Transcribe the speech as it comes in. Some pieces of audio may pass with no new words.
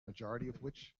majority of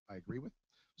which I agree with.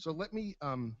 So let me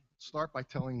start by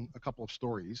telling a couple of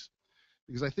stories,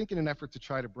 because I think in an effort to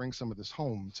try to bring some of this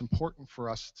home, it's important for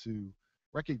us to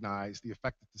recognize the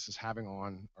effect that this is having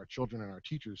on our children and our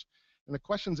teachers. And the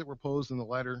questions that were posed in the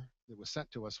letter that was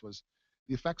sent to us was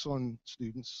the effects on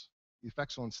students, the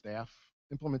effects on staff,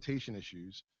 implementation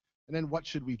issues, and then what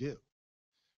should we do?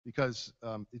 Because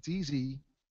it's easy,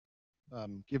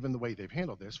 given the way they've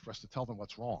handled this, for us to tell them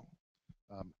what's wrong.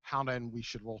 How then we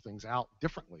should roll things out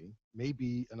differently may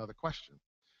be another question.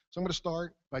 So I'm going to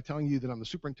start by telling you that I'm the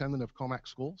superintendent of Commack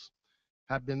schools.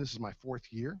 Have been, this is my 4th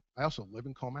year. I also live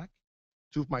in Commack.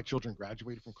 2 of my children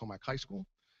graduated from Commack High School.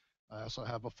 I also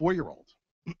have a 4-year-old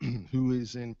who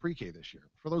is in pre-K this year.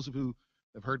 For those of you who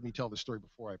have heard me tell this story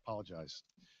before, I apologize.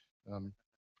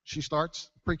 She starts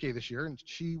pre-K this year, and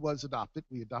she was adopted.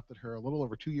 We adopted her a little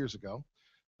over 2 years ago.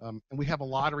 And we have a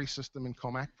lottery system in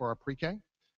Commack for our pre-K.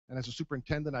 And as a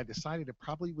superintendent, I decided it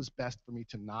probably was best for me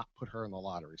to not put her in the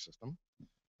lottery system.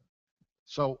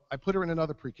 So I put her in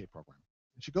another pre-K program.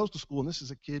 And she goes to school, and this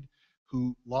is a kid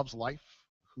who loves life,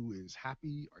 who is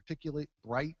happy, articulate,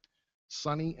 bright,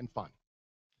 sunny, and fun.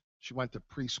 She went to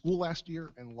preschool last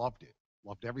year and loved it,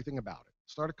 loved everything about it.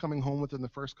 Started coming home within the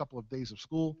first couple of days of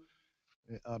school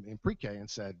in pre-K and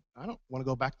said, I don't want to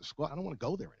go back to school. I don't want to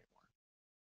go there anymore.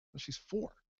 And she's 4.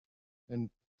 And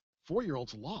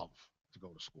 4-year-olds love to go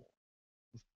to school.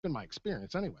 It's been my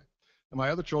experience anyway. And my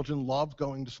other children loved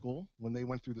going to school when they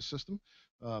went through the system,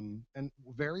 and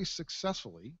very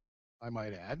successfully, I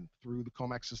might add, through the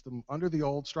Commack system under the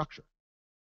old structure.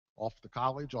 Off to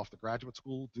college, off to graduate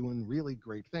school, doing really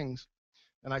great things.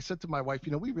 And I said to my wife,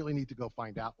 you know, we really need to go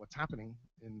find out what's happening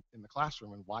in the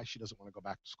classroom and why she doesn't want to go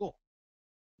back to school.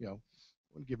 You know,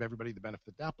 we'll give everybody the benefit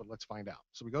of the doubt, but let's find out.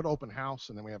 So we go to open house,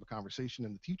 and then we have a conversation,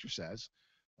 and the teacher says,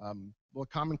 well,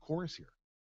 Common Core is here.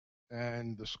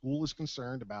 And the school is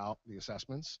concerned about the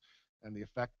assessments and the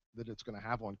effect that it's going to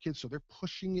have on kids. So they're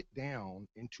pushing it down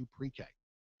into pre-K.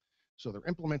 So they're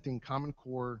implementing Common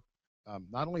Core,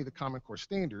 not only the Common Core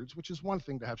standards, which is one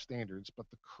thing to have standards, but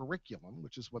the curriculum,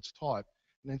 which is what's taught,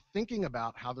 and then thinking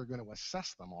about how they're going to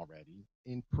assess them already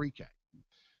in pre-K.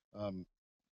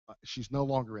 She's no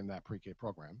longer in that pre-K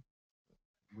program.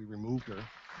 We removed her.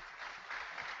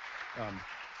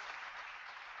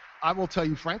 I will tell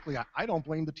you frankly, I don't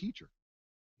blame the teacher,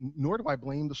 nor do I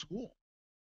blame the school.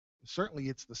 Certainly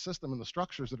it's the system and the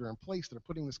structures that are in place that are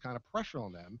putting this kind of pressure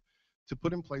on them to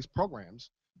put in place programs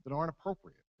that aren't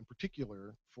appropriate, in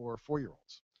particular for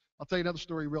 4-year-olds. I'll tell you another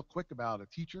story real quick about a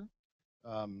teacher.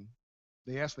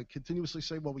 They continuously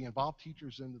say, well, we involve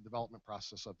teachers in the development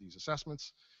process of these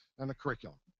assessments and the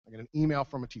curriculum. I get an email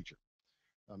from a teacher.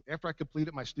 After I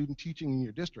completed my student teaching in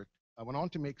your district, I went on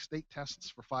to make state tests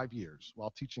for 5 years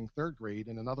while teaching 3rd grade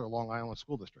in another Long Island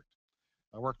school district.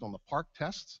 I worked on the PARCC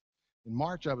tests. In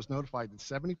March, I was notified that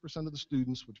 70% of the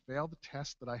students would fail the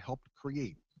test that I helped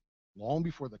create, long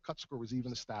before the cut score was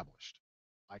even established.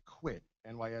 I quit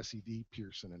NYS, ED,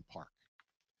 Pearson, and PARCC.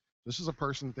 This is a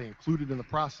person that they included in the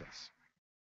process.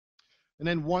 And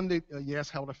then one that you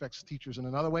asked how it affects teachers in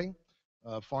another way.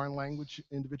 A foreign language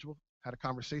individual had a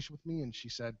conversation with me, and she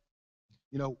said,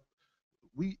 you know,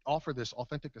 we offer this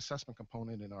authentic assessment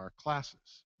component in our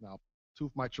classes. Now, 2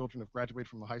 of my children have graduated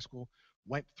from the high school,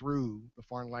 went through the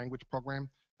foreign language program,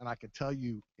 and I can tell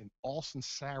you in all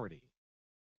sincerity,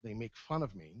 they make fun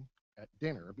of me at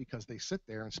dinner because they sit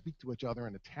there and speak to each other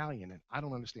in Italian, and I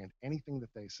don't understand anything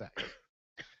that they say.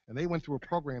 And they went through a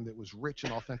program that was rich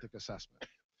in authentic assessment.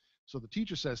 So the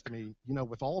teacher says to me, you know,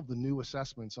 with all of the new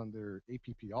assessments under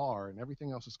APPR and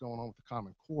everything else that's going on with the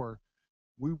Common Core,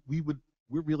 we're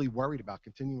really worried about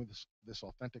continuing this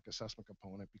authentic assessment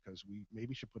component because we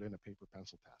maybe should put in a paper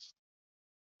pencil test.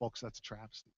 Folks, that's a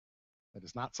travesty. That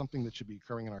is not something that should be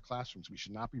occurring in our classrooms. We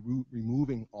should not be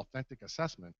removing authentic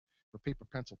assessment for paper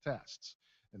pencil tests.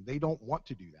 And they don't want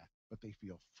to do that, but they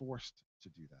feel forced to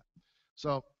do that.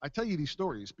 So I tell you these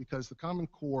stories because the Common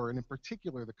Core, and in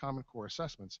particular the Common Core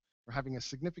assessments, are having a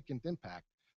significant impact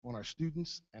on our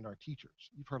students and our teachers.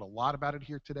 You've heard a lot about it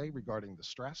here today regarding the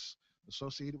stress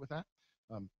associated with that.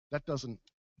 That doesn't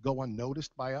go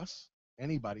unnoticed by us.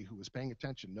 Anybody who is paying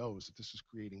attention knows that this is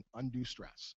creating undue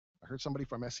stress. I heard somebody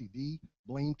from SED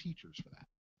blame teachers for that.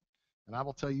 And I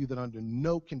will tell you that under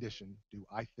no condition do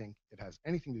I think it has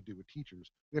anything to do with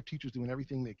teachers. We have teachers doing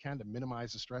everything they can to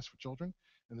minimize the stress for children,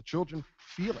 and the children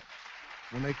feel it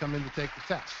when they come in to take the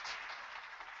tests.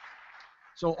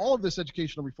 So all of this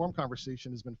educational reform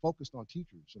conversation has been focused on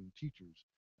teachers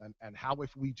and how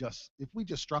if we just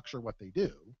structure what they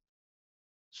do,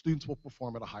 students will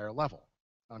perform at a higher level.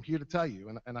 I'm here to tell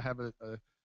you, and I have a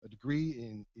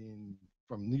degree in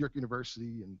from New York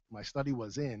University, and my study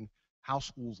was in how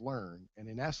schools learn, and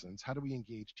in essence, how do we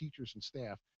engage teachers and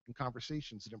staff in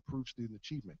conversations that improve student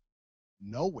achievement.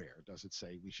 Nowhere does it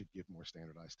say we should give more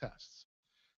standardized tests.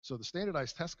 So the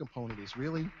standardized test component is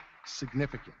really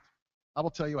significant. I will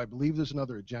tell you, I believe there's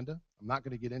another agenda. I'm not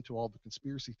going to get into all the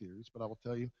conspiracy theories, but I will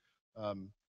tell you,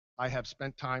 I have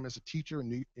spent time as a teacher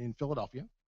in Philadelphia,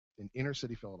 in inner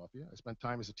city Philadelphia. I spent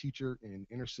time as a teacher in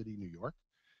inner city New York.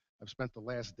 I've spent the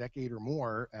last decade or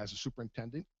more as a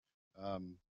superintendent,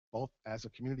 both as a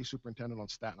community superintendent on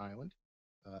Staten Island,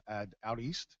 out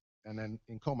east, and then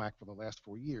in Commack for the last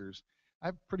 4 years. I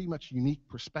have pretty much unique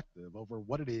perspective over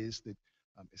what it is that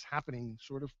is happening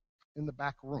sort of in the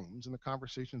back rooms and the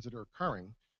conversations that are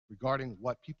occurring regarding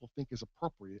what people think is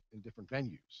appropriate in different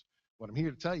venues. What I'm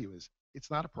here to tell you is it's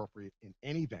not appropriate in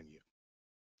any venue.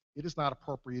 It is not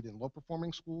appropriate in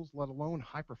low-performing schools, let alone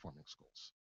high-performing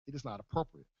schools. It is not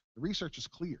appropriate. The research is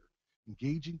clear.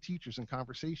 Engaging teachers in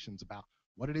conversations about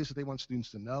what it is that they want students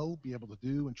to know, be able to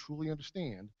do, and truly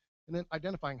understand, and then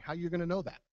identifying how you're going to know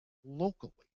that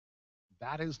locally.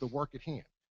 That is the work at hand.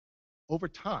 Over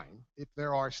time, if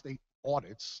there are state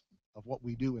audits of what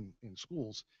we do in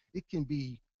schools, it can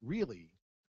be really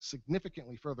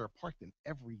significantly further apart than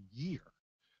every year.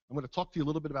 I'm going to talk to you a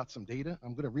little bit about some data.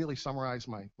 I'm going to really summarize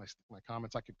my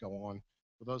comments. I could go on.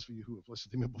 For those of you who have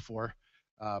listened to me before,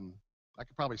 I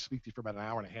could probably speak to you for about an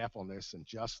hour and a half on this and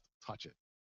just touch it.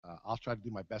 I'll try to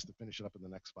do my best to finish it up in the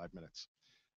next 5 minutes.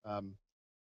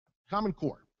 Common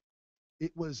Core.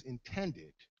 It was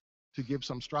intended to give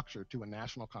some structure to a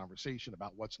national conversation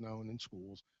about what's known in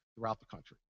schools throughout the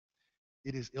country.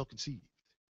 It is ill-conceived.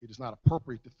 It is not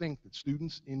appropriate to think that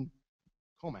students in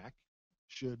Commack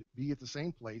should be at the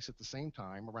same place at the same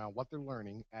time around what they're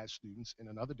learning as students in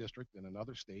another district, in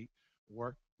another state,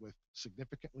 or with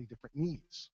significantly different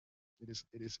needs. It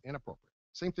is inappropriate.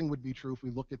 Same thing would be true if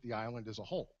we look at the island as a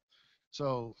whole.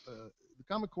 So the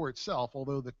Common Core itself,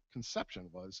 although the conception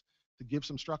was to give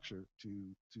some structure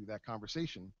to that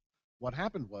conversation, what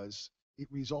happened was it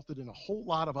resulted in a whole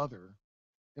lot of other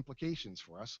implications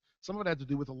for us. Some of it had to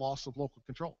do with the loss of local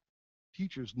control.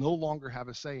 Teachers no longer have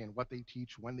a say in what they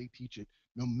teach, when they teach it,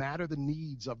 no matter the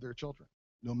needs of their children,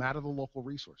 no matter the local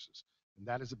resources. And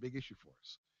that is a big issue for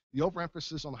us. The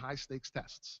overemphasis on high-stakes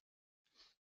tests.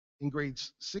 In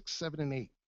grades 6, 7, and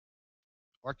 8,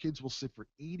 our kids will sit for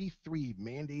 83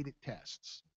 mandated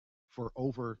tests for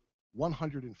over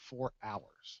 104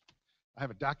 hours. I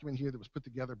have a document here that was put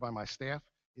together by my staff.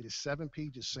 It is 7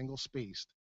 pages single-spaced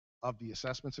of the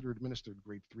assessments that are administered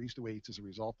grade 3s to 8s as a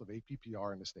result of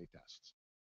APPR and the state tests.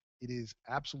 It is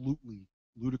absolutely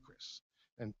ludicrous.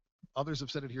 And others have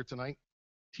said it here tonight.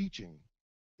 Teaching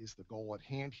is the goal at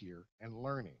hand here, and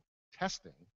learning.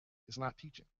 Testing is not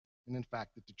teaching. And in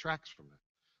fact, it detracts from that.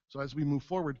 So as we move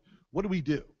forward, what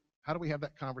do? How do we have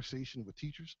that conversation with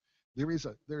teachers? There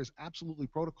is absolutely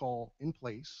protocol in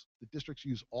place that districts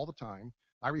use all the time.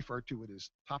 I refer to it as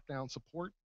top-down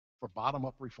support for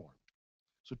bottom-up reform.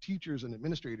 So teachers and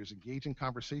administrators engage in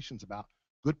conversations about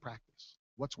good practice,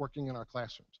 what's working in our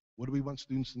classrooms, what do we want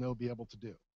students to know, be able to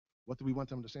do, what do we want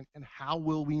them to understand, and how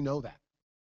will we know that?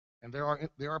 And there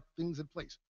are things in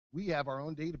place. We have our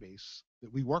own database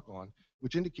that we work on,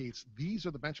 which indicates these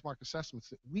are the benchmark assessments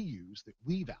that we use, that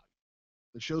we value,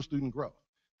 that show student growth.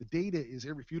 The data is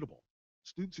irrefutable.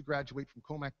 Students who graduate from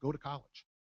Commack go to college,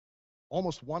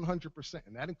 almost 100%,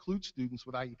 and that includes students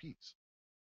with IEPs.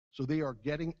 So they are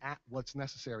getting at what's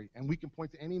necessary, and we can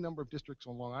point to any number of districts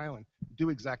on Long Island who do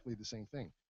exactly the same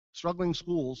thing. Struggling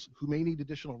schools who may need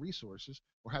additional resources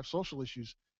or have social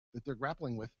issues that they're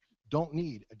grappling with don't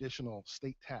need additional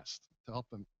state tests to help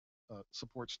them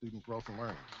support student growth and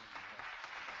learning.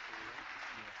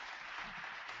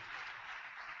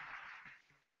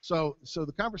 So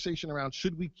the conversation around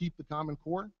should we keep the Common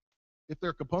Core? If there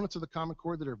are components of the Common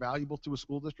Core that are valuable to a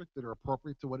school district, that are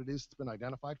appropriate to what it is that's been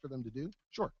identified for them to do,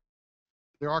 sure.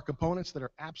 There are components that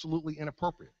are absolutely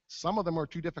inappropriate. Some of them are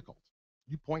too difficult.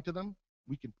 You point to them,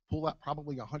 we can pull out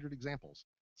probably 100 examples.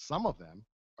 Some of them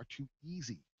are too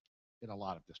easy in a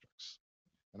lot of districts,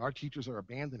 and our teachers are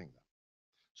abandoning them.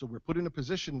 So we're put in a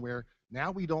position where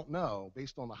now we don't know,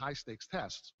 based on the high-stakes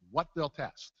tests, what they'll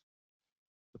test.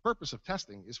 The purpose of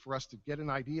testing is for us to get an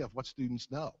idea of what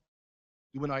students know,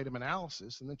 do an item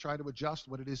analysis, and then try to adjust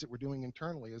what it is that we're doing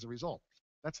internally as a result.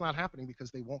 That's not happening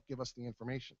because they won't give us the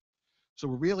information. So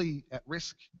we're really at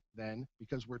risk then,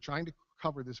 because we're trying to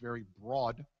cover this very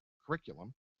broad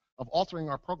curriculum, of altering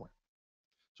our program.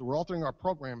 So we're altering our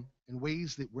program in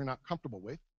ways that we're not comfortable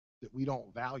with, that we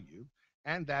don't value,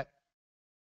 and that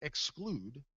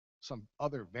exclude some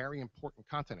other very important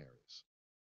content areas.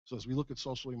 So as we look at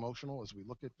social emotional, as we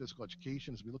look at physical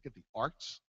education, as we look at the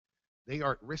arts, they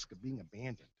are at risk of being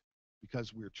abandoned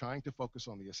because we're trying to focus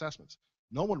on the assessments.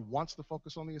 No one wants to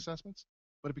focus on the assessments,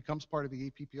 but it becomes part of the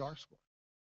APPR score.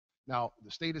 Now, the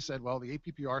state has said, well, the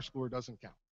APPR score doesn't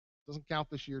count. It doesn't count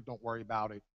this year, don't worry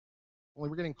about it. Only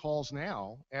we're getting calls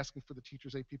now asking for the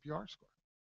teacher's APPR score.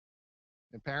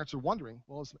 And parents are wondering,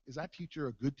 well, is that teacher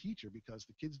a good teacher because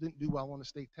the kids didn't do well on a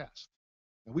state test?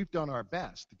 And we've done our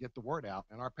best to get the word out,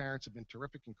 and our parents have been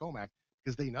terrific in Commack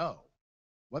because they know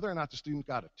whether or not the student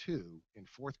got a 2 in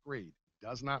 4th grade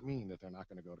does not mean that they're not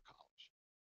going to go to college.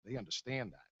 They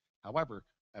understand that. However,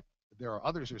 there are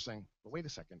others who are saying, but wait a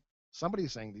second,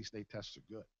 somebody's saying these state tests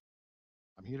are good.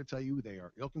 I'm here to tell you they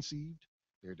are ill-conceived,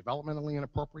 they're developmentally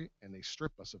inappropriate, and they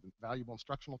strip us of valuable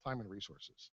instructional time and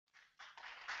resources.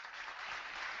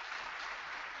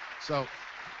 So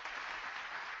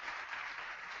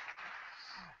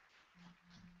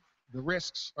the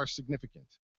risks are significant.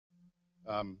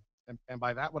 And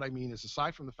by that, what I mean is,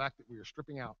 aside from the fact that we are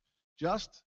stripping out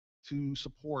just to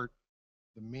support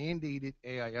the mandated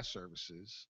AIS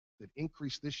services that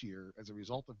increased this year as a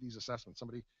result of these assessments.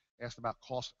 Somebody asked about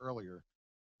cost earlier.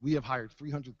 We have hired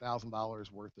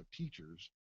 $300,000 worth of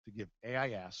teachers to give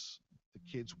AIS to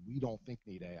kids we don't think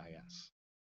need AIS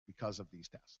because of these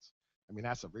tests. I mean,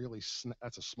 that's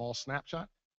a small snapshot,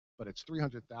 but it's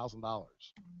 $300,000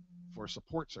 for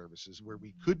support services where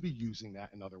we could be using that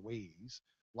in other ways,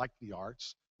 like the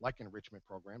arts, like enrichment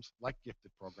programs, like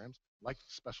gifted programs, like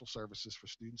special services for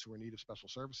students who are in need of special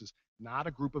services, not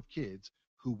a group of kids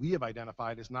who we have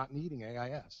identified as not needing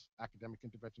AIS, academic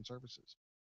intervention services,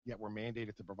 yet we're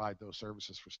mandated to provide those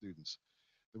services for students.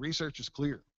 The research is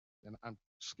clear, and I'm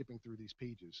skipping through these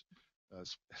pages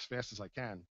as fast as I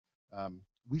can.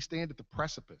 We stand at the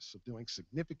precipice of doing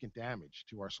significant damage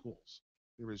to our schools.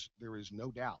 There is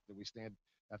no doubt that we stand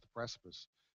at the precipice.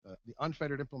 The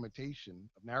unfettered implementation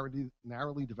of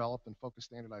narrowly developed and focused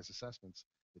standardized assessments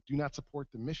that do not support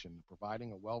the mission of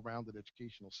providing a well-rounded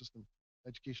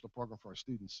educational program for our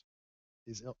students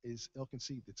is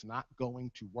ill-conceived. It's not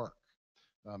going to work.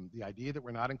 The idea that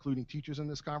we're not including teachers in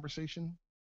this conversation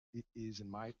is, in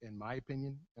my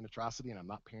opinion, an atrocity, and I'm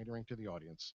not pandering to the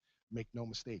audience. Make no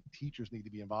mistake, teachers need to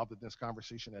be involved in this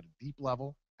conversation at a deep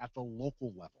level, at the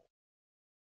local level.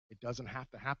 It doesn't have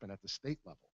to happen at the state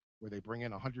level, where they bring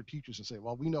in 100 teachers and say,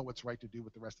 well, we know what's right to do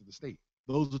with the rest of the state.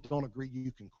 Those that don't agree,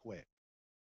 you can quit.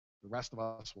 The rest of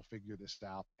us will figure this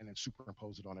out and then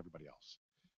superimpose it on everybody else.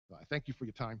 I thank you for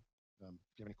your time. If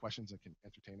you have any questions, I can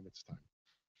entertain them at this time.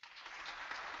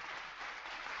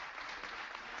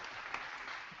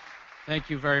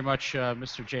 Thank you very much,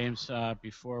 Mr. James.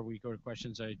 Before we go to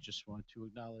questions, I just want to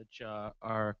acknowledge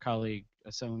our colleague,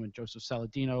 Assemblyman Joseph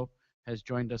Saladino, has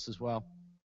joined us as well.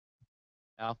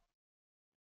 Al,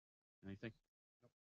 anything?